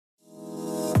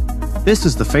This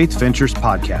is the Faith Ventures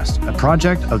Podcast, a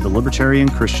project of the Libertarian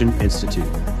Christian Institute,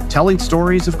 telling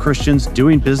stories of Christians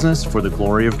doing business for the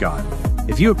glory of God.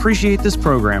 If you appreciate this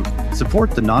program,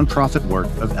 support the nonprofit work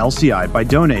of LCI by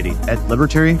donating at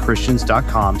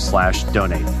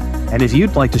libertarianchristians.com/donate. And if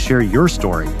you'd like to share your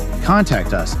story,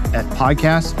 contact us at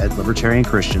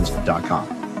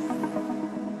podcast@libertarianchristians.com.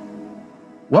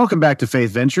 Welcome back to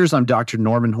Faith Ventures. I'm Dr.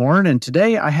 Norman Horn, and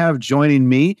today I have joining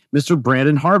me Mr.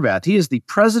 Brandon Harvath. He is the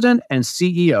president and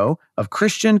CEO of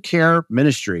Christian Care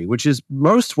Ministry, which is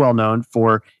most well known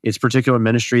for its particular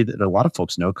ministry that a lot of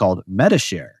folks know called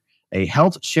MediShare, a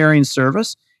health sharing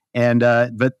service. And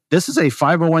but this is a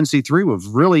 501c3 with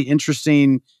really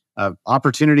interesting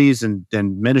opportunities and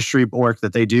ministry work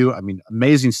that they do. I mean,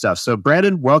 amazing stuff. So,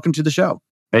 Brandon, welcome to the show.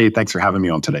 Hey, thanks for having me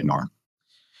on today, Norm.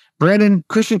 Brandon,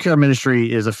 Christian Care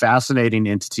Ministry is a fascinating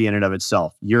entity in and of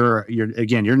itself. You're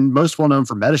most well known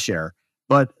for MediShare,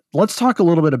 but let's talk a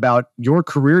little bit about your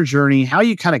career journey, how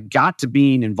you kind of got to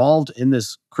being involved in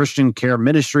this Christian Care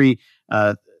Ministry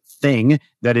thing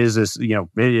that is, as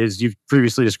you've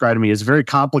previously described to me, is very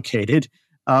complicated.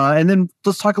 And then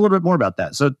let's talk a little bit more about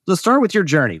that. So let's start with your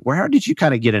journey. How did you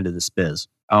kind of get into this biz?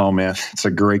 Oh man, it's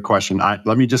a great question.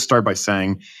 Let me just start by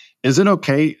saying, is it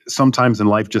okay sometimes in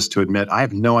life just to admit I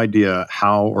have no idea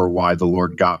how or why the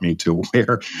Lord got me to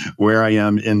where I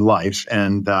am in life?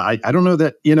 And I don't know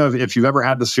that, if you've ever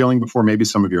had this feeling before, maybe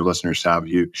some of your listeners have,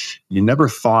 you never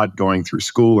thought going through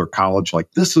school or college,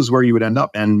 like this is where you would end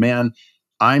up. And man,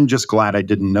 I'm just glad I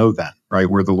didn't know that, right?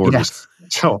 Where the Lord was.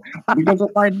 So, because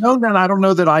if I know that, I don't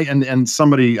know that and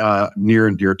somebody near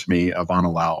and dear to me, Ivana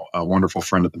Lau, a wonderful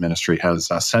friend of the ministry, has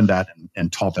said that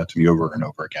and taught that to me over and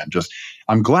over again.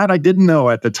 I'm glad I didn't know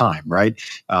at the time, right?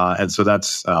 And so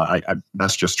that's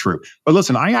just true. But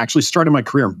listen, I actually started my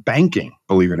career in banking,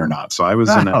 believe it or not. So I was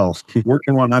in a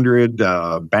Fortune 100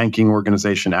 banking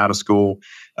organization out of school.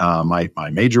 My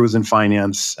major was in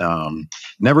finance.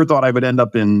 Never thought I would end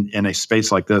up in a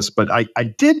space like this, but I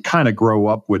did kind of grow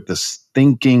up with this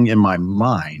thinking in my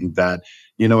mind that,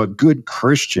 shouldn't a good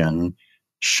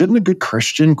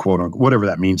Christian, quote unquote, whatever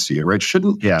that means to you, right?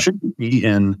 Shouldn't be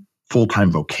in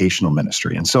full-time vocational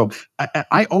ministry. And so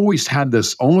I always had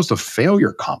this almost a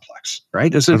failure complex,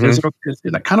 right? As a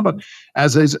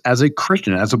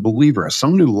Christian, as a believer, as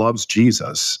someone who loves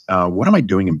Jesus, what am I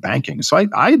doing in banking? So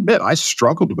I admit I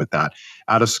struggled with that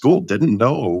out of school, didn't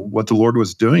know what the Lord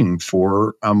was doing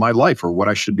for my life or what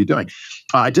I should be doing.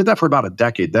 I did that for about a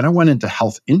decade. Then I went into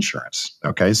health insurance.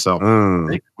 Okay, so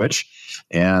big switch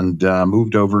and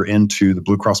moved over into the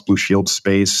Blue Cross Blue Shield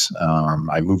space.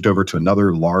 I moved over to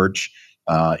another large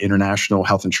international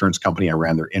health insurance company. I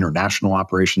ran their international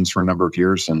operations for a number of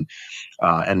years and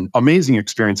amazing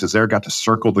experiences there. Got to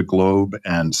circle the globe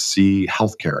and see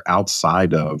healthcare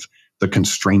outside of the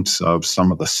constraints of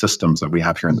some of the systems that we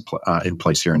have here in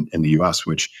place here in the U.S.,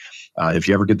 which if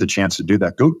you ever get the chance to do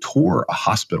that, go tour a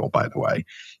hospital, by the way,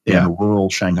 in rural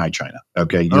Shanghai, China.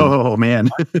 Okay. Man.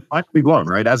 I'd be blown,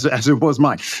 right? As it was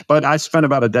mine. But I spent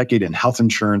about a decade in health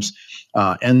insurance,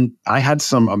 and I had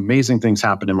some amazing things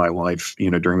happen in my life,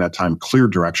 during that time, clear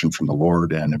direction from the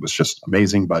Lord, and it was just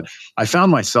amazing. But I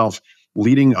found myself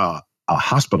leading a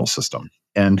hospital system.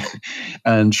 And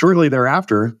shortly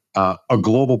thereafter, a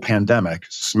global pandemic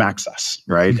smacks us,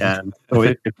 right? And so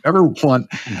if you ever want,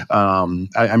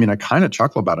 I kind of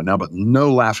chuckle about it now, but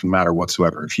no laughing matter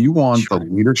whatsoever. If you want the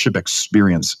leadership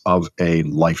experience of a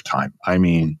lifetime,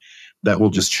 that will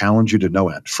just challenge you to no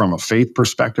end from a faith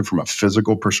perspective, from a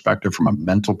physical perspective, from a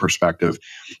mental perspective.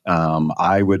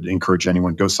 I would encourage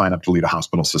anyone, go sign up to lead a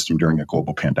hospital system during a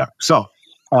global pandemic. So,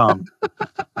 and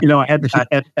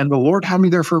the Lord had me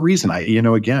there for a reason.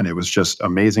 Again, it was just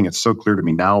amazing. It's so clear to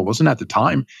me now. It wasn't at the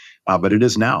time, but it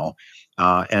is now.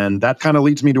 And that kind of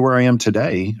leads me to where I am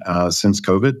today. Since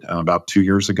COVID, about 2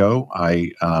 years ago,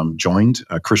 I joined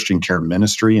a Christian Care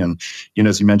Ministry. And,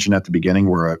 as you mentioned at the beginning,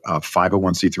 we're a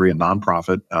 501c3, a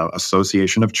nonprofit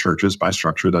association of churches by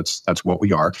structure. That's what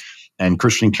we are. And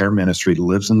Christian Care Ministry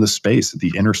lives in the space at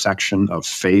the intersection of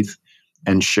faith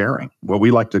and sharing, what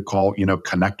we like to call,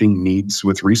 connecting needs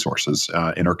with resources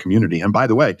in our community. And by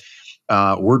the way,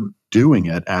 we're doing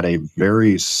it at a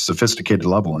very sophisticated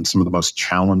level in some of the most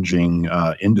challenging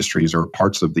industries or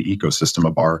parts of the ecosystem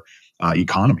of our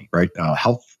economy, right?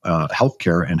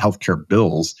 Healthcare and healthcare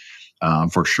bills,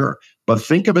 for sure. But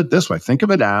think of it this way. Think of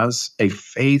it as a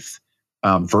faith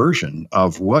version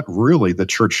of what really the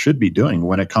church should be doing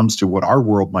when it comes to what our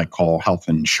world might call health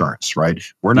insurance, right?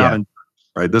 We're not in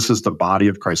right? This is the body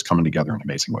of Christ coming together in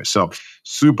amazing ways. So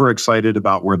super excited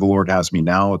about where the Lord has me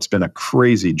now. It's been a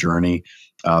crazy journey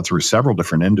through several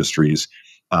different industries.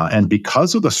 And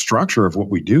because of the structure of what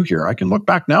we do here, I can look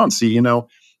back now and see,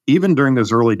 even during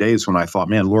those early days when I thought,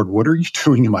 man, Lord, what are you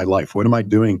doing in my life? What am I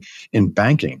doing in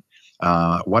banking?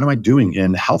 What am I doing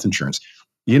in health insurance?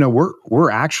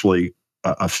 We're actually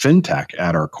a fintech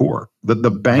at our core.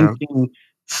 The banking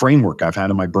framework I've had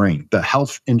in my brain, the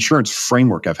health insurance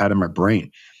framework I've had in my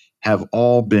brain, have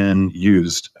all been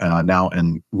used now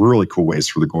in really cool ways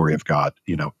for the glory of God,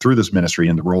 through this ministry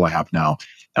and the role I have now.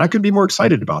 And I couldn't be more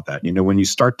excited about that, when you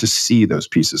start to see those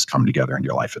pieces come together in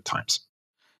your life at times.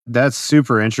 That's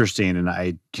super interesting. And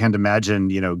I can't imagine,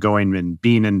 going and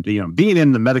being in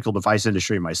the medical device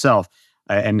industry myself,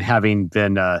 and having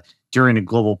been during a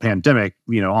global pandemic,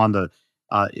 on the,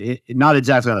 not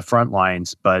exactly on the front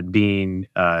lines, but being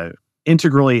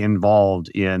integrally involved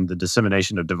in the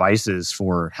dissemination of devices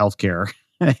for healthcare.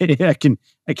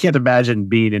 I can't imagine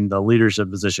being in the leadership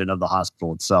position of the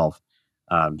hospital itself.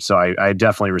 So I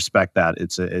definitely respect that.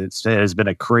 It has been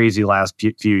a crazy last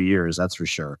few years, that's for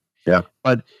sure. Yeah.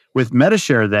 But with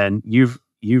MediShare, then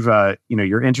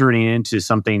you're entering into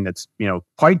something that's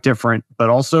quite different, but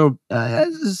also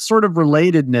has sort of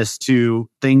relatedness to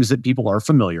things that people are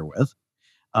familiar with.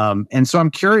 And so I'm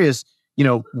curious,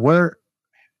 where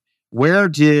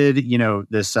did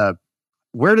this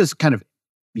where does kind of,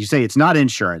 you say it's not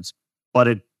insurance, but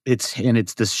it's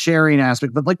this sharing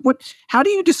aspect, but how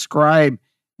do you describe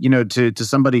to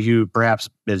somebody who perhaps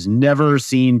has never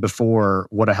seen before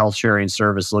what a health sharing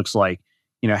service looks like?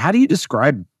 How do you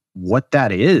describe what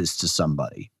that is to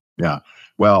somebody? Yeah.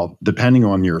 Well, depending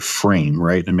on your frame,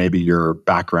 right, and maybe your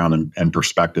background and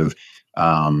perspective,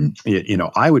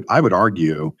 I would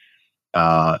argue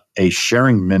a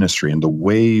sharing ministry and the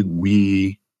way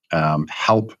we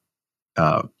help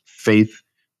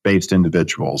faith-based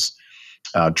individuals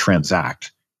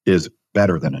transact is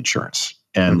better than insurance.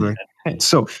 And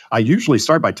so I usually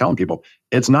start by telling people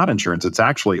it's not insurance. It's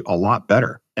actually a lot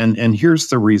better. And here's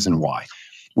the reason why.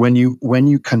 When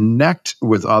you connect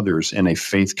with others in a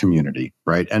faith community,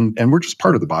 right? And we're just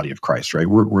part of the body of Christ, right?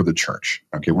 We're the church.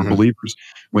 Okay, we're believers.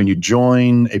 When you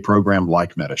join a program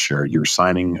like MediShare, you're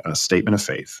signing a statement of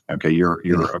faith. Okay, you're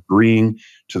agreeing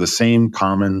to the same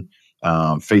common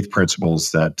faith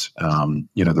principles that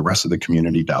the rest of the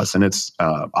community does, and it's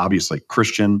obviously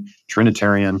Christian,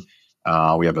 Trinitarian.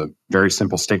 We have a very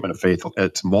simple statement of faith.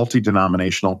 It's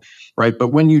multi-denominational, right? But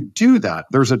when you do that,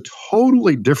 there's a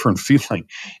totally different feeling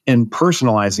in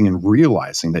personalizing and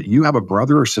realizing that you have a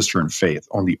brother or sister in faith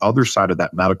on the other side of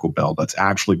that medical bill that's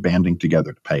actually banding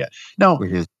together to pay it. Now,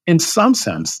 in some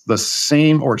sense, the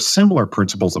same or similar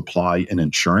principles apply in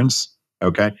insurance.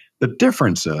 Okay. The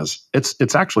difference is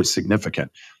it's actually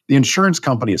significant. The insurance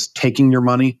company is taking your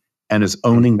money and is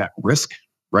owning that risk,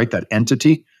 right? That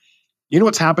entity.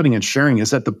 What's happening in sharing is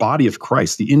that the body of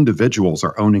Christ, the individuals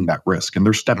are owning that risk, and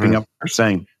they're stepping up. They're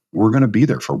saying, we're going to be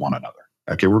there for one another.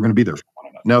 Okay, we're going to be there for one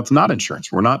another. Now, it's not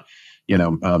insurance. We're not,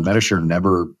 MediShare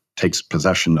never takes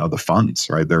possession of the funds,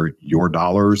 right? They're your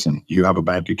dollars, and you have a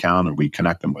bank account, and we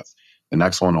connect them with the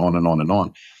next one, on and on and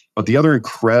on. But the other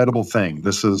incredible thing,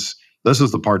 this is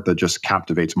the part that just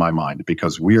captivates my mind,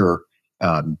 because we are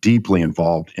deeply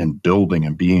involved in building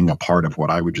and being a part of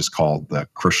what I would just call the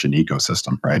Christian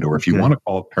ecosystem, right? Or if you want to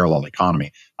call it parallel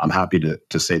economy, I'm happy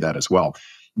to say that as well.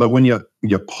 But when you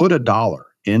put $1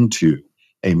 into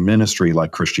a ministry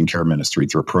like Christian Care Ministry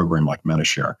through a program like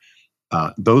MediShare,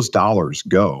 those dollars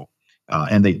go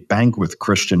and they bank with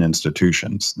Christian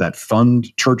institutions that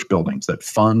fund church buildings, that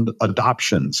fund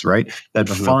adoptions, right? That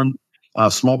fund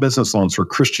small business loans for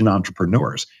Christian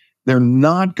entrepreneurs. They're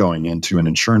not going into an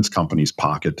insurance company's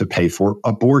pocket to pay for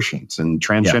abortions and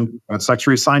transgender sex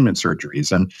reassignment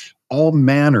surgeries and all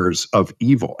manners of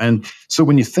evil. And so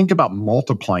when you think about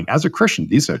multiplying as a Christian,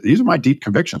 these are my deep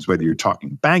convictions, whether you're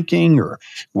talking banking or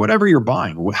whatever you're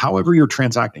buying, however you're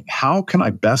transacting, how can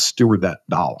I best steward that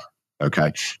dollar?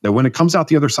 Okay. That when it comes out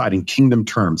the other side in kingdom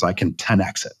terms, I can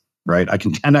 10x it, right? I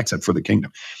can 10x it for the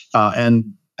kingdom.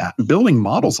 And building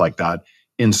models like that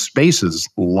in spaces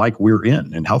like we're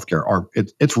in healthcare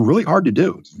it's really hard to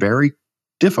do. It's very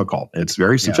difficult. It's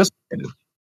very sophisticated.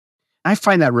 I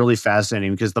find that really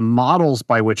fascinating, because the models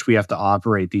by which we have to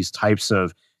operate these types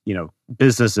of,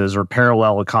 businesses or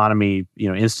parallel economy,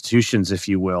 institutions, if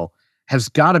you will, has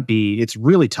got to be, it's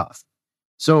really tough.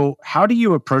 So how do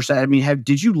you approach that? I mean,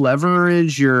 did you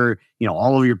leverage your,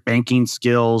 all of your banking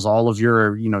skills, all of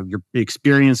your, your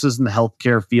experiences in the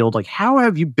healthcare field? Like, how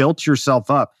have you built yourself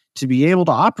up to be able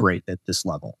to operate at this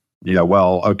level? Yeah,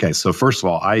 well, okay. So first of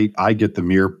all, I get the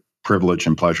mere privilege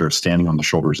and pleasure of standing on the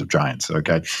shoulders of giants.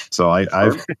 Okay, so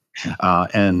I've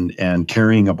and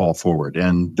carrying a ball forward.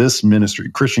 And this ministry,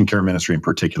 Christian Care Ministry in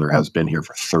particular, has been here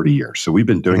for 30 years. So we've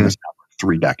been doing this now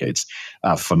 3 decades.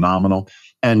 Phenomenal.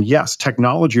 And yes,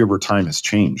 technology over time has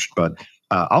changed, but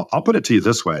I'll put it to you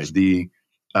this way: the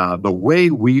way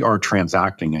we are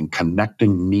transacting and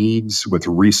connecting needs with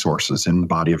resources in the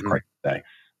body of Christ today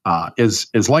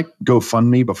is like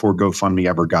GoFundMe before GoFundMe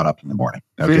ever got up in the morning.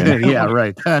 Okay, Yeah,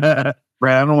 right.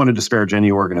 Brad, I don't want to disparage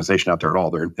any organization out there at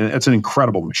all. It's an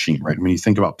incredible machine, right? When you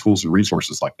think about tools and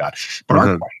resources like that. But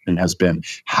our question has been,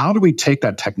 how do we take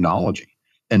that technology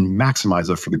and maximize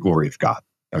it for the glory of God?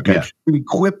 Okay. Yeah. We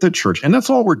equip the church. And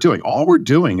that's all we're doing. All we're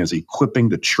doing is equipping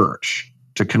the church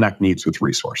to connect needs with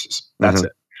resources. That's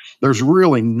it. There's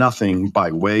really nothing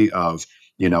by way of,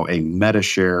 a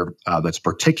MediShare that's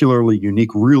particularly unique.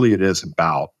 Really, it is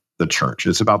about the church.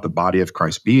 It's about the body of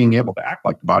Christ being able to act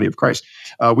like the body of Christ.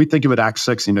 We think of it, Acts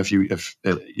 6. If you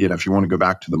want to go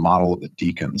back to the model of the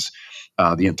deacons,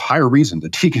 the entire reason the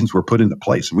deacons were put into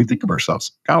place, and we think of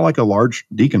ourselves kind of like a large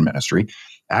deacon ministry.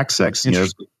 Acts 6,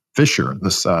 fissure,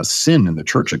 this sin in the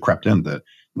church that crept in. The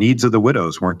needs of the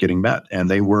widows weren't getting met, and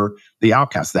they were the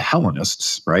outcasts, the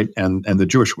Hellenists, right? And the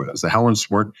Jewish widows. The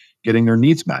Hellenists weren't getting their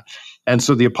needs met. And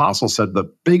so the apostle said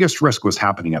the biggest risk was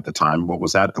happening at the time. What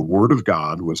was that? The word of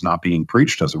God was not being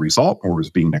preached as a result, or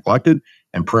was being neglected,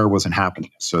 and prayer wasn't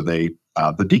happening. So the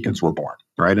deacons were born,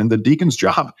 right? And the deacon's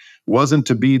job wasn't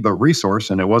to be the resource,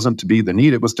 and it wasn't to be the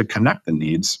need. It was to connect the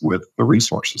needs with the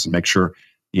resources and make sure,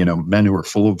 men who are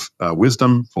full of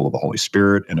wisdom, full of the Holy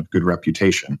Spirit, and of good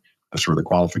reputation, those were the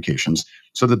qualifications,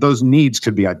 so that those needs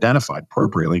could be identified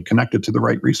appropriately, connected to the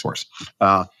right resource.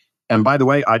 And by the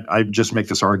way, I just make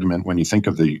this argument when you think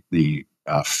of the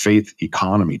faith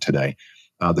economy today.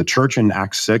 The church in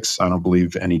Acts 6, I don't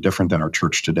believe any different than our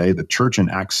church today. The church in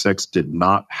Acts 6 did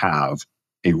not have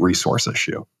a resource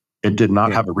issue. It did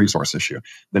not have a resource issue.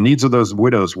 The needs of those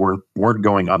widows weren't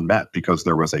going unmet because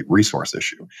there was a resource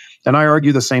issue. And I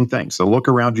argue the same thing. So look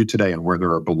around you today, and where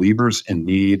there are believers in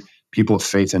need, people of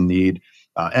faith in need,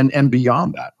 and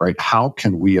beyond that, right? How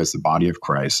can we as the body of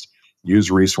Christ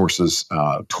use resources,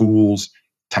 tools,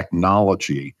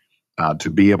 technology to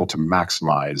be able to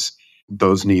maximize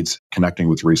those needs, connecting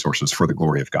with resources for the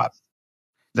glory of God?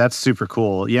 That's super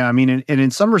cool. Yeah, I mean, and in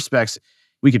some respects,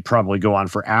 we could probably go on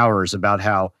for hours about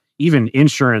how even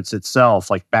insurance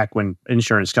itself, like back when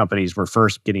insurance companies were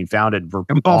first getting founded, were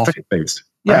all faith-based.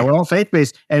 Yeah, right? we're all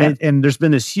faith-based. And there's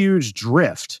been this huge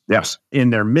drift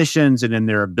in their missions and in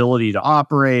their ability to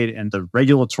operate, and the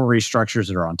regulatory structures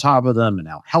that are on top of them, and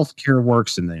how healthcare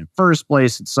works in the first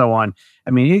place, and so on.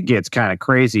 I mean, it gets kind of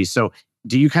crazy. So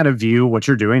do you kind of view what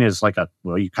you're doing as like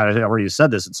you kind of already said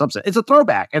this in some sense, it's a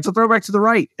throwback. It's a throwback to the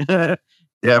right.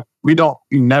 Yeah, we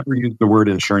never use the word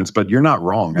insurance, but you're not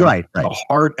wrong. Right. The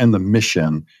heart and the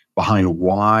mission behind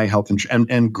why health insurance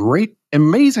and great,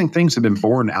 amazing things have been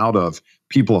born out of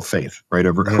people of faith, right,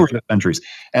 over the centuries.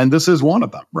 And this is one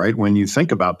of them, right? When you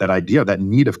think about that idea, that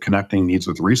need of connecting needs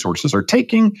with resources, or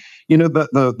taking,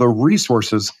 the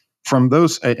resources from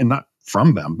those, and not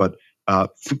from them, but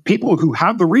people who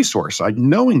have the resource,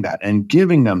 knowing that and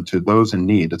giving them to those in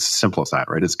need. It's as simple as that,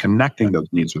 right? It's connecting those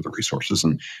needs with the resources.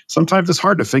 And sometimes it's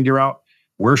hard to figure out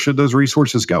where should those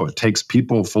resources go. It takes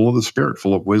people full of the Spirit,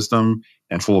 full of wisdom,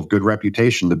 and full of good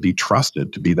reputation to be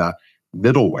trusted, to be that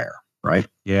middleware, right?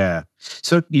 Yeah.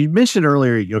 So you mentioned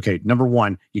earlier, okay, number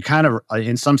one, you kind of,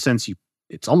 in some sense,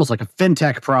 it's almost like a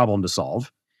fintech problem to solve.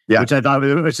 Yeah.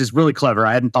 Which is really clever.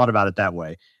 I hadn't thought about it that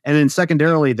way. And then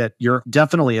secondarily, that you're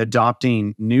definitely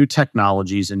adopting new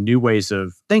technologies and new ways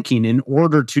of thinking in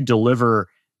order to deliver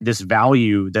this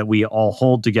value that we all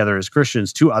hold together as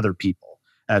Christians to other people,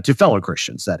 to fellow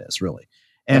Christians, that is, really.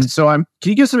 And so can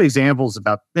you give some examples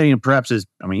about, perhaps you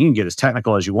can get as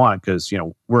technical as you want, because,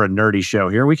 we're a nerdy show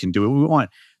here. We can do what we want.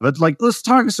 But let's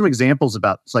talk some examples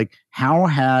about how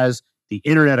has the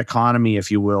internet economy,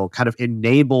 if you will, kind of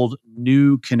enabled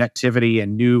new connectivity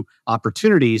and new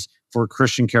opportunities for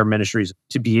Christian care ministries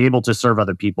to be able to serve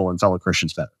other people and fellow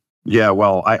Christians better. Yeah,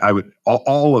 well, I would,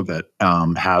 all of it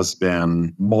has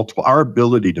been multiple. Our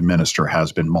ability to minister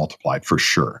has been multiplied for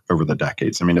sure over the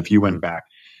decades. I mean, if you went back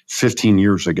 15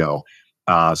 years ago,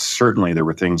 certainly there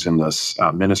were things in this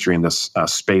ministry, in this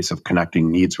space of connecting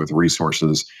needs with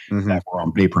resources that were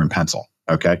on paper and pencil.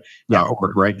 Okay. Yeah.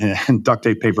 Right. And duct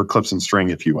tape, paper, clips, and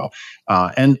string, if you will.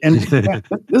 And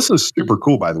this is super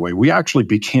cool, by the way. We actually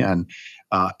began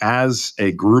as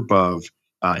a group of,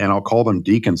 and I'll call them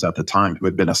deacons at the time, who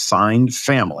had been assigned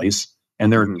families,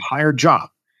 and their entire job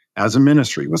as a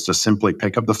ministry was to simply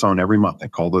pick up the phone every month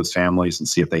and call those families and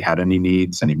see if they had any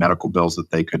needs, any medical bills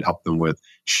that they could help them with,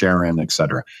 share in, et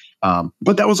cetera.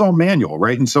 But that was all manual,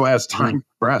 right? And so as time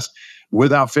progressed,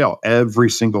 without fail, every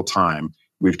single time,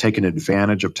 we've taken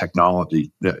advantage of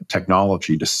technology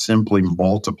to simply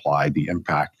multiply the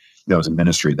impact as a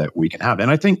ministry that we can have.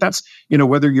 And I think that's,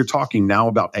 whether you're talking now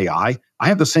about AI, I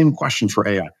have the same question for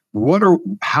AI.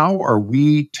 How are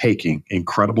we taking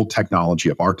incredible technology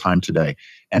of our time today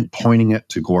and pointing it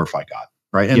to glorify God,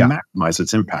 right? And maximize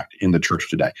its impact in the church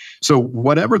today. So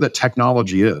whatever the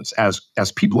technology is,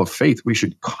 as people of faith, we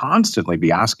should constantly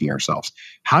be asking ourselves,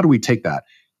 how do we take that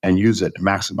and use it and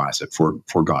maximize it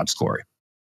for God's glory?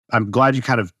 I'm glad you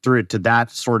kind of threw it to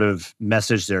that sort of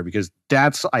message there, because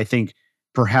that's, I think,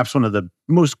 perhaps one of the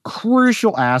most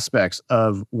crucial aspects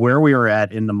of where we are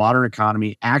at in the modern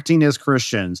economy, acting as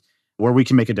Christians, where we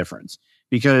can make a difference.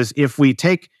 Because if we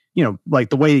take, like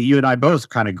the way that you and I both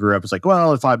kind of grew up, it's like,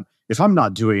 well, if I'm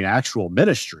not doing actual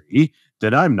ministry,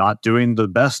 then I'm not doing the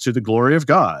best to the glory of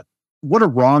God. What a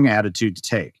wrong attitude to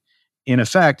take. In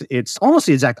effect, it's almost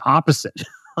the exact opposite.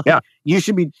 Yeah. You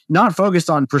should be not focused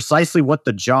on precisely what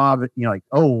the job,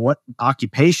 what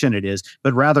occupation it is,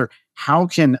 but rather, how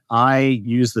can I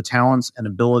use the talents and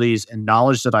abilities and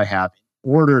knowledge that I have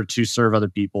in order to serve other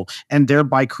people and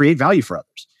thereby create value for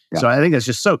others? Yeah. So I think that's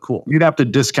just so cool. You'd have to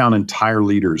discount entire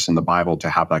leaders in the Bible to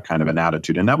have that kind of an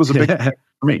attitude. And that was a big thing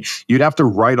for me. You'd have to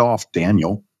write off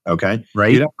Daniel, okay?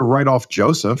 Right. You'd have to write off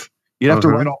Joseph. You'd have to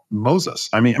write off Moses.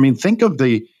 I mean, think of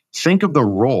the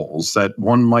roles that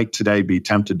one might today be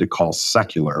tempted to call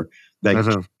secular,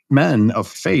 that men of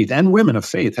faith and women of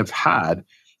faith have had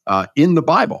in the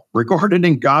Bible, recorded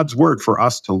in God's word for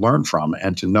us to learn from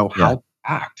and to know how to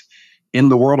act in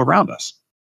the world around us.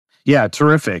 Yeah,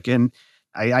 terrific. And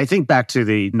I think back to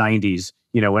the 90s,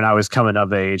 when I was coming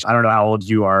of age. I don't know how old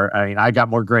you are. I mean, I got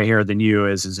more gray hair than you,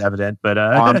 as is evident. But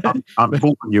I'm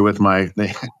fooling you with my.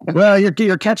 Well,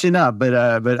 you're catching up, but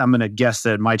I'm going to guess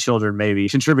that my children may be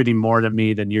contributing more to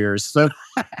me than yours. So,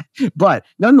 but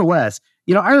nonetheless,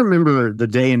 I remember the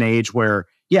day and age where,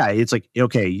 it's like,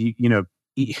 okay,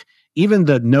 even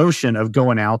the notion of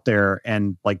going out there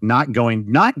and like not going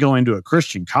to a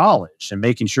Christian college and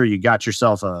making sure you got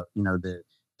yourself a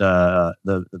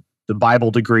the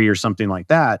Bible degree or something like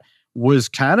that was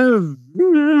kind of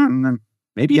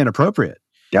maybe inappropriate.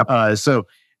 Yep.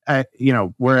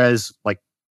 Whereas like,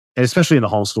 especially in the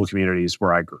homeschool communities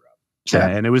where I grew up,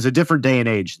 and it was a different day and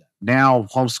age. Now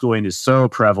homeschooling is so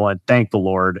prevalent. Thank the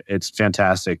Lord. It's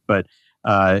fantastic, but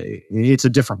it's a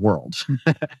different world.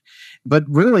 But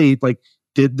really, like,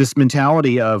 this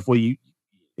mentality of, well,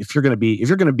 if you're going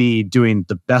to be doing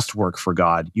the best work for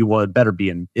God, it better be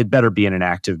in an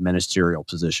active ministerial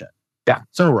position. Yeah,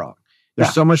 so wrong.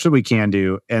 There's so much that we can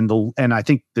do, and I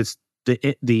think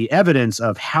the evidence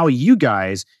of how you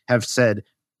guys have said,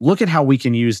 look at how we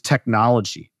can use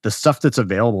technology, the stuff that's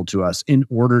available to us, in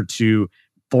order to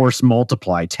force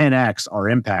multiply 10x our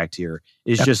impact here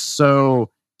is just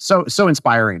so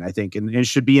inspiring, I think, and it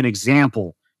should be an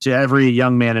example to every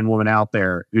young man and woman out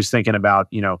there who's thinking about,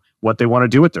 what they want to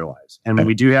do with their lives. And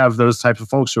we do have those types of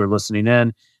folks who are listening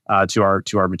in to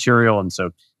our material. And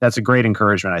so that's a great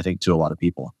encouragement, I think, to a lot of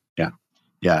people. Yeah.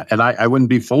 Yeah. And I wouldn't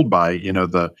be fooled by,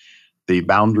 the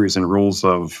boundaries and rules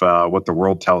of what the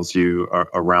world tells you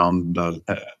around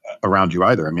you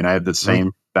either. I mean, I had the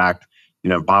same fact,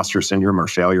 imposter syndrome or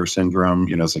failure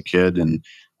syndrome, as a kid, and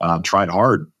tried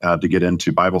hard to get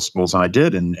into Bible schools, and I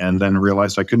did, and then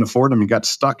realized I couldn't afford them and got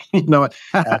stuck, at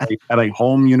a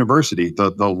home university.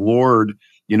 The Lord,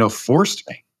 forced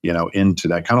me, into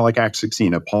that, kind of like Acts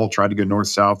 16. Paul tried to go north,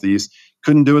 south, east,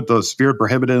 couldn't do it. The Spirit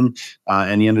prohibited him,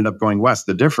 and he ended up going west.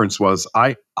 The difference was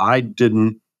I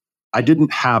didn't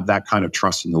have that kind of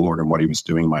trust in the Lord and what He was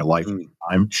doing in my life at the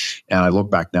time. And I look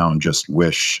back now and just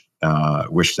wish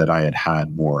that I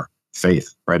had more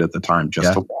faith right at the time,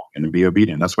 just to walk and be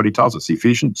obedient. That's what He tells us.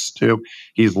 Ephesians 2,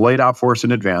 He's laid out for us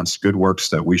in advance good works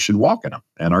that we should walk in them.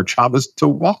 And our job is to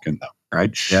walk in them,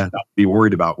 right? Yeah. Not be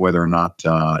worried about whether or not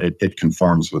it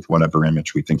conforms with whatever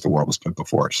image we think the world has put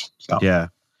before us.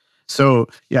 So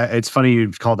it's funny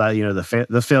you call that,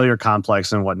 the failure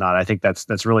complex and whatnot. I think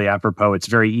that's really apropos. It's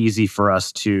very easy for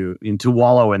us to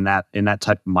wallow in that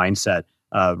type of mindset,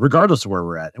 regardless of where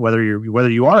we're at, whether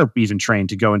you are even trained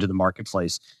to go into the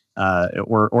marketplace,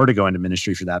 or to go into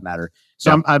ministry for that matter.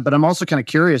 So, but I'm also kind of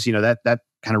curious. That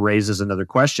kind of raises another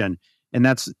question, and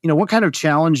that's what kind of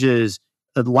challenges,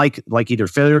 like either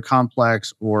failure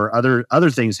complex or other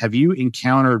things, have you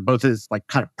encountered, both as like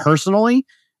kind of personally,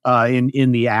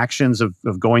 in the actions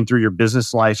of going through your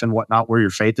business life and whatnot, where your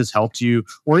faith has helped you,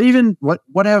 or even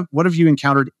what have you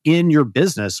encountered in your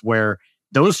business where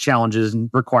those challenges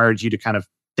required you to kind of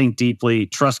think deeply,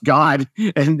 trust God,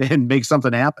 and make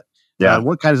something happen? Yeah.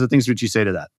 What kinds of things would you say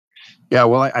to that? Yeah,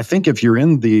 well, I think if you're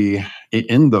in the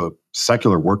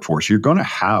secular workforce, you're going to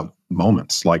have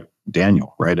moments like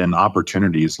Daniel, right? And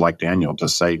opportunities like Daniel to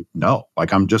say, no,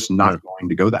 like I'm just not going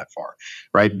to go that far,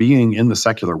 right? Being in the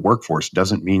secular workforce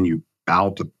doesn't mean you bow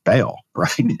to Baal,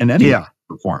 right? In any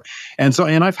form. And so,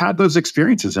 and I've had those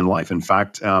experiences in life. In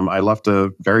fact, I left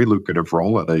a very lucrative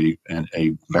role at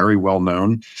a very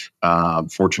well-known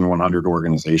Fortune 100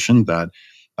 organization that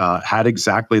had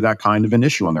exactly that kind of an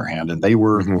issue on their hand. And they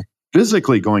were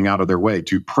physically going out of their way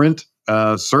to print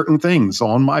certain things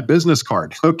on my business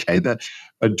card, okay, that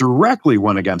directly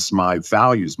went against my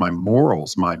values, my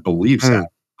morals, my beliefs as a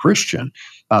Christian,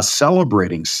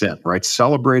 celebrating sin, right?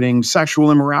 Celebrating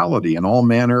sexual immorality and all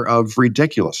manner of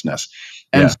ridiculousness.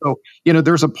 And so,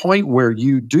 there's a point where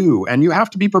you do, and you have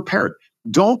to be prepared.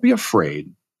 Don't be afraid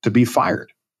to be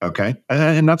fired, okay?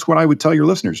 And that's what I would tell your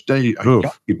listeners, young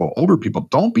people, older people,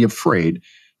 don't be afraid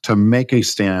to make a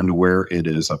stand where it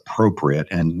is appropriate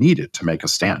and needed to make a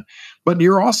stand. But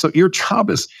your job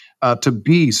is to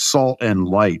be salt and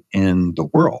light in the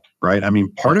world, right? I mean,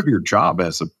 part of your job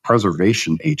as a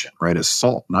preservation agent, right, as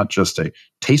salt, not just a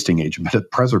tasting agent, but a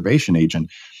preservation agent,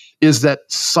 is that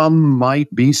some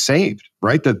might be saved,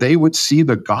 right? That they would see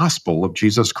the gospel of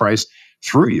Jesus Christ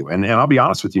through you. And I'll be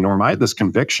honest with you, Norm, I had this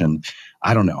conviction,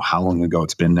 I don't know how long ago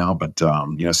it's been now, but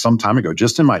some time ago,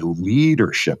 just in my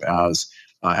leadership as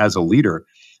a leader,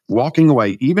 walking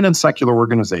away, even in secular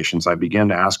organizations, I began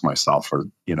to ask myself, or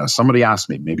somebody asked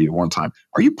me maybe at one time,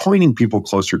 are you pointing people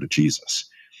closer to Jesus?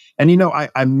 And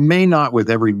I may not, with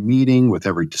every meeting, with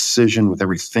every decision, with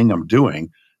everything I'm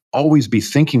doing, always be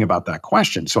thinking about that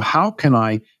question. So how can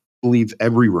I leave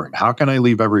every room? How can I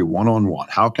leave every one-on-one?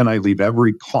 How can I leave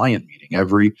every client meeting,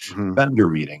 every vendor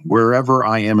meeting, wherever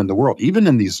I am in the world, even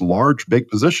in these large, big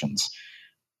positions,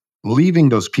 leaving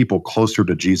those people closer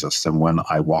to Jesus than when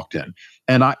I walked in?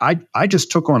 And I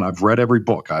just took on, I've read every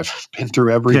book. I've been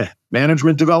through every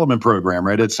management development program,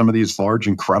 right? At some of these large,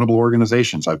 incredible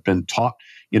organizations. I've been taught,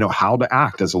 how to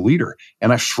act as a leader,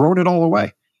 and I've thrown it all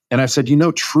away. And I said,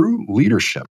 true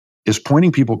leadership is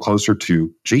pointing people closer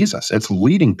to Jesus. It's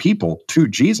leading people to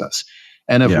Jesus.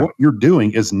 And if what you're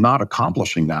doing is not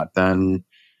accomplishing that, then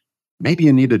maybe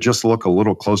you need to just look a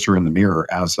little closer in the mirror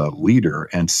as a leader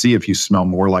and see if you smell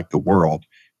more like the world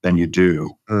than you do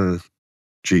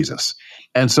Jesus.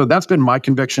 And so that's been my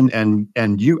conviction.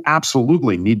 And you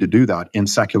absolutely need to do that in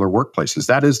secular workplaces.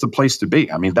 That is the place to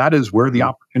be. I mean, that is where the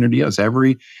opportunity is.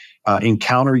 Every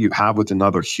encounter you have with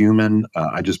another human,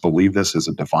 I just believe this is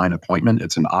a divine appointment.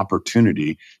 It's an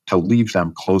opportunity to leave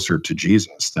them closer to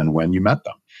Jesus than when you met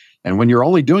them. And when you're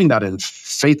only doing that in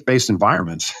faith-based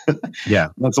environments,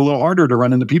 it's a little harder to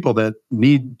run into people that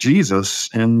need Jesus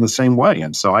in the same way.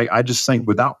 And so I just think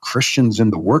without Christians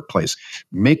in the workplace,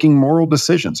 making moral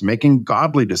decisions, making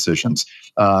godly decisions,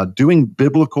 doing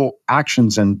biblical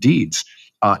actions and deeds,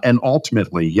 and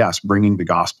ultimately, yes, bringing the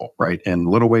gospel, right? In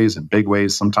little ways and big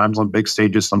ways, sometimes on big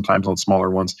stages, sometimes on smaller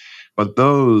ones. But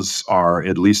those are,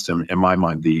 at least in my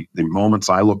mind, the moments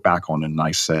I look back on and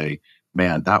I say,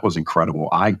 man, that was incredible.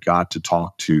 I got to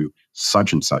talk to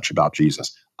such and such about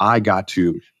Jesus. I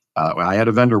had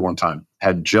a vendor one time,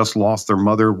 had just lost their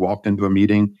mother, walked into a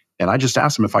meeting, and I just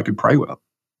asked them if I could pray with them.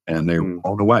 And they were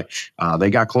blown away. They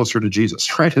got closer to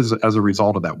Jesus, right, as a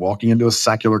result of that, walking into a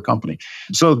secular company.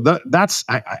 So that's,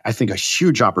 I think, a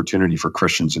huge opportunity for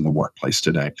Christians in the workplace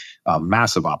today, a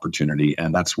massive opportunity.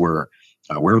 And that's where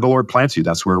the Lord plants you.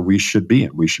 That's where we should be,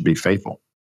 and we should be faithful.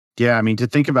 Yeah, I mean, to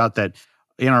think about that,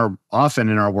 often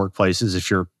in our workplaces,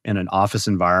 if you're in an office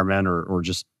environment or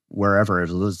just wherever,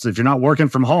 if you're not working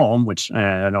from home, which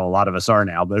I know a lot of us are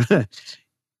now, but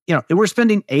we're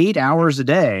spending 8 hours a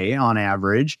day on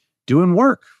average doing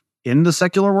work in the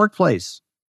secular workplace.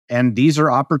 And these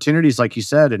are opportunities, like you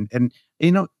said. And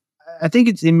I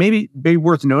think it may be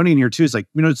worth noting here too, is I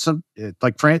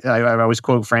always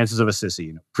quote Francis of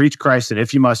Assisi, preach Christ, and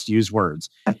if you must, use words.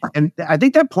 And I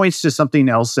think that points to something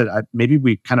else that maybe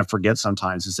we kind of forget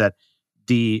sometimes, is that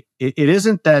it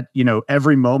isn't that,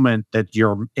 every moment that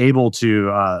you're able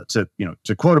to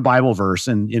quote a Bible verse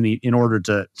in order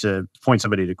to point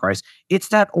somebody to Christ. It's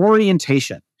that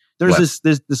orientation. There's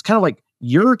this kind of like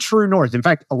your true north. In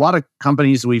fact, a lot of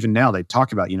companies, even now, they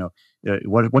talk about,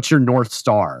 what's your North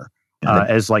Star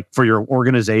as like for your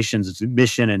organization's it's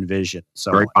mission and vision.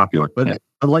 So very popular.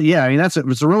 But yeah, I mean,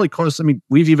 it's a really close. I mean,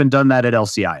 we've even done that at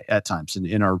LCI at times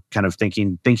in our kind of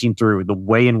thinking through the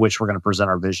way in which we're going to present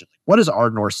our vision. What is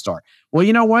our North Star? Well,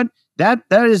 you know what? That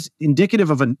is indicative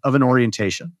of an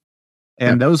orientation.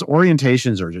 And those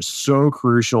orientations are just so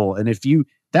crucial. And if you,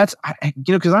 that's,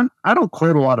 because I don't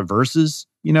quote a lot of verses,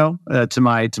 to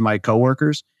my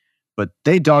coworkers, but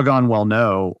they doggone well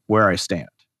know where I stand.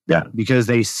 because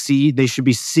they should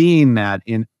be seeing that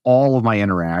in all of my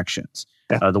interactions.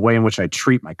 The way in which I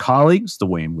treat my colleagues, the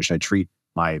way in which I treat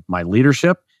my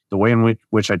leadership, the way in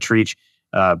which I treat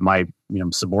my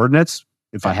subordinates,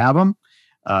 if I have them,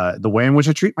 the way in which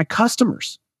I treat my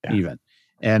customers, even,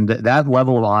 and that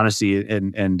level of honesty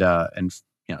and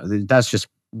that's just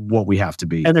what we have to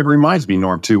be. And it reminds me,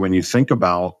 Norm, too, when you think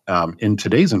about in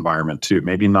today's environment too,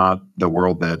 maybe not the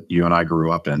world that you and I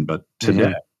grew up in, but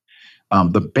today,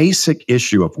 the basic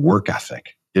issue of work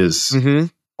ethic is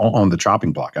on the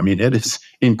chopping block. I mean, it is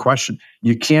in question.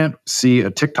 You can't see a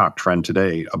TikTok trend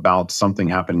today about something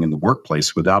happening in the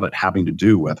workplace without it having to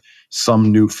do with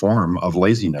some new form of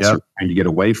laziness or trying to get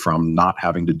away from not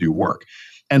having to do work.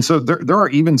 And so there are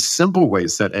even simple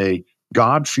ways that a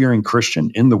God-fearing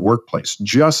Christian in the workplace,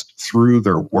 just through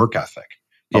their work ethic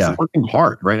of working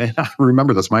hard, right? And I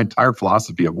remember this, my entire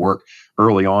philosophy of work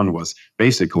early on was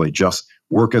basically just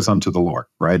work as unto the Lord,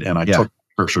 right? And I took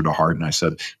scripture to heart and I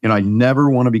said, I never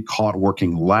want to be caught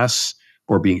working less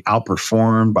or being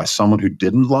outperformed by someone who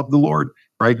didn't love the Lord,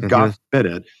 right? God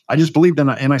forbid it. I just believed in,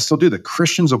 and I still do, that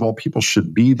Christians of all people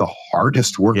should be the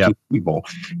hardest working people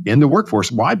in the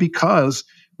workforce. Why? Because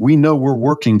we know we're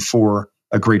working for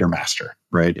a greater master,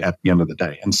 right? At the end of the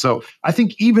day. And so I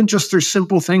think even just through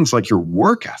simple things like your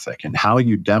work ethic and how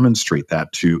you demonstrate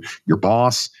that to your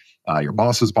boss, your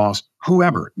boss's boss,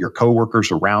 whoever, your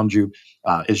coworkers around you,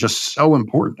 is just so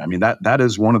important. I mean, that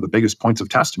is one of the biggest points of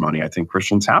testimony I think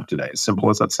Christians have today, as simple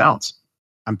as that sounds.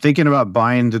 I'm thinking about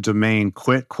buying the domain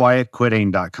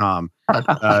quitquietquitting.com.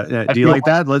 Do you like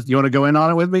that? You want to go in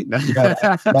on it with me? Let's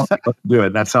do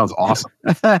it. That sounds awesome.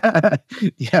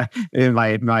 In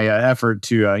my effort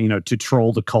to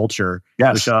troll the culture.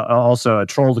 Yes. Which also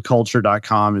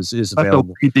trolltheculture.com is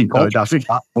available.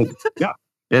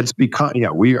 It's because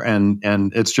we are,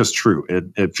 and it's just true.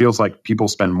 It feels like people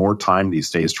spend more time these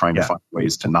days trying to find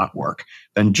ways to not work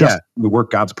than just the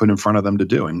work God's put in front of them to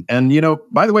do. And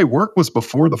by the way, work was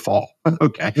before the fall.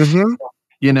 Okay.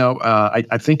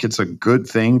 I think it's a good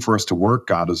thing for us to work.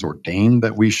 God has ordained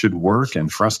that we should work, and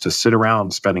for us to sit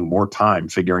around spending more time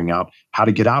figuring out how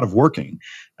to get out of working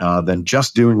than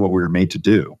just doing what we were made to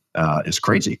do is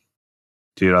crazy.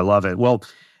 Dude, I love it. Well,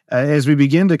 as we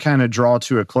begin to kind of draw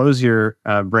to a close here,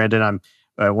 Brandon,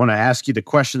 I want to ask you the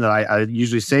question that I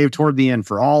usually save toward the end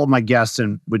for all of my guests,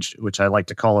 and which I like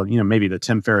to call it, maybe the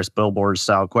Tim Ferriss billboard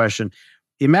style question.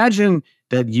 Imagine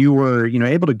that you were,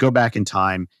 able to go back in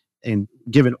time, and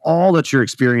given all that you're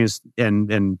experienced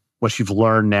and what you've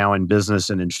learned now in business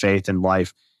and in faith and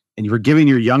life, and you were giving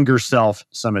your younger self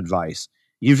some advice.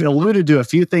 You've alluded to a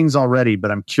few things already,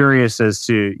 but I'm curious as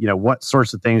to what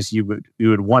sorts of things you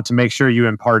would want to make sure you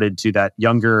imparted to that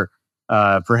younger,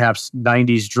 perhaps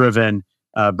 90s driven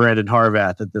Brandon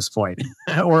Harvath at this point,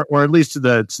 or at least to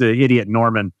the idiot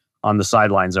Norman on the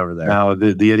sidelines over there. Now,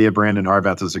 the idiot Brandon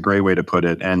Harvath is a great way to put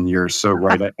it, and you're so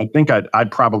right. I think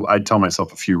I'd tell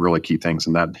myself a few really key things,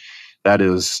 and that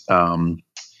is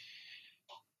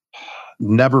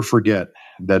never forget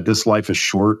that this life is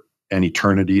short and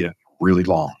eternity is really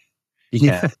long.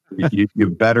 Yeah, you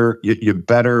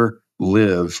better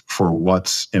live for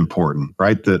what's important,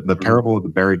 right? The parable of the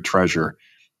buried treasure,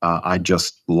 I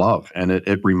just love, and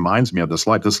it reminds me of this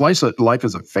life. This life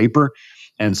is a vapor,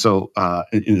 and so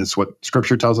it's what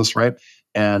Scripture tells us, right?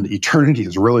 And eternity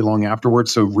is really long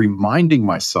afterwards. So reminding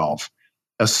myself,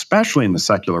 especially in the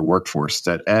secular workforce,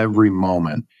 that every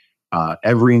moment,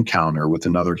 every encounter with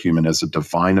another human is a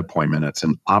divine appointment. It's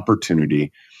an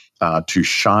opportunity to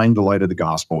shine the light of the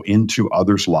gospel into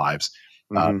others' lives.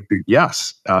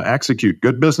 Execute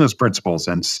good business principles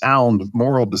and sound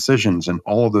moral decisions and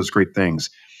all of those great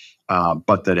things.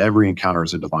 But that every encounter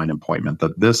is a divine appointment,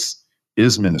 that this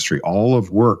is ministry. All of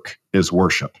work is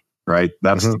worship, right?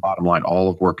 That's the bottom line. All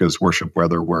of work is worship,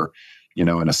 whether we're, in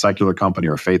a secular company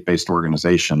or a faith-based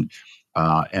organization.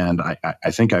 And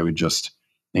I think I would just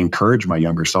encourage my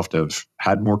younger self to have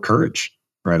had more courage.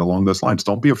 Right along those lines.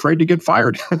 Don't be afraid to get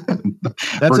fired.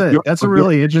 That's a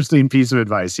really interesting piece of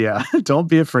advice. Yeah. Don't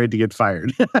be afraid to get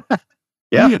fired.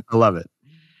 Yeah. I love it.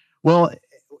 Well,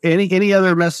 any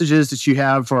other messages that you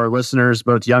have for our listeners,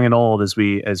 both young and old, as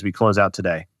we close out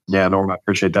today? Yeah, Norm, I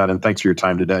appreciate that. And thanks for your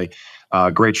time today.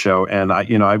 Great show. And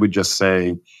I would just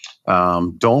say,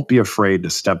 don't be afraid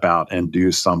to step out and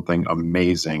do something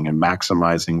amazing and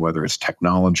maximizing, whether it's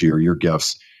technology or your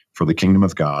gifts for the kingdom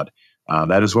of God.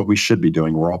 That is what we should be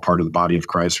doing. We're all part of the body of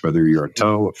Christ, whether you're a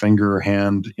toe, a finger, a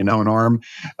hand, an arm,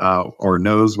 or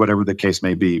nose, whatever the case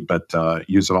may be, but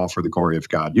use it all for the glory of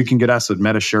God. You can get us at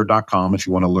MediShare.com if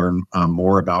you want to learn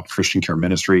more about Christian Care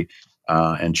Ministry.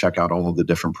 and check out all of the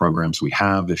different programs we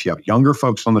have. If you have younger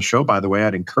folks on the show, by the way,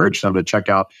 I'd encourage them to check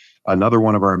out another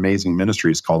one of our amazing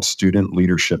ministries called Student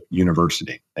Leadership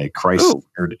University, a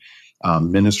Christ-centered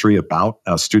ministry about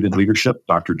student leadership.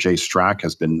 Dr. Jay Strack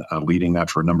has been leading that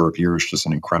for a number of years, just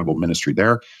an incredible ministry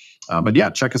there. But yeah,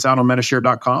 check us out on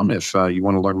MediShare.com if you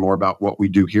want to learn more about what we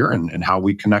do here and how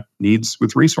we connect needs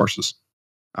with resources.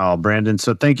 Oh, Brandon,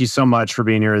 so thank you so much for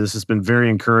being here. This has been very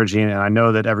encouraging, and I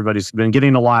know that everybody's been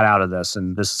getting a lot out of this,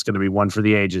 and this is going to be one for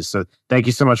the ages. So thank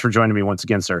you so much for joining me once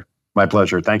again, sir. My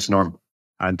pleasure. Thanks, Norm.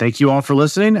 And thank you all for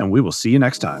listening, and we will see you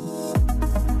next time.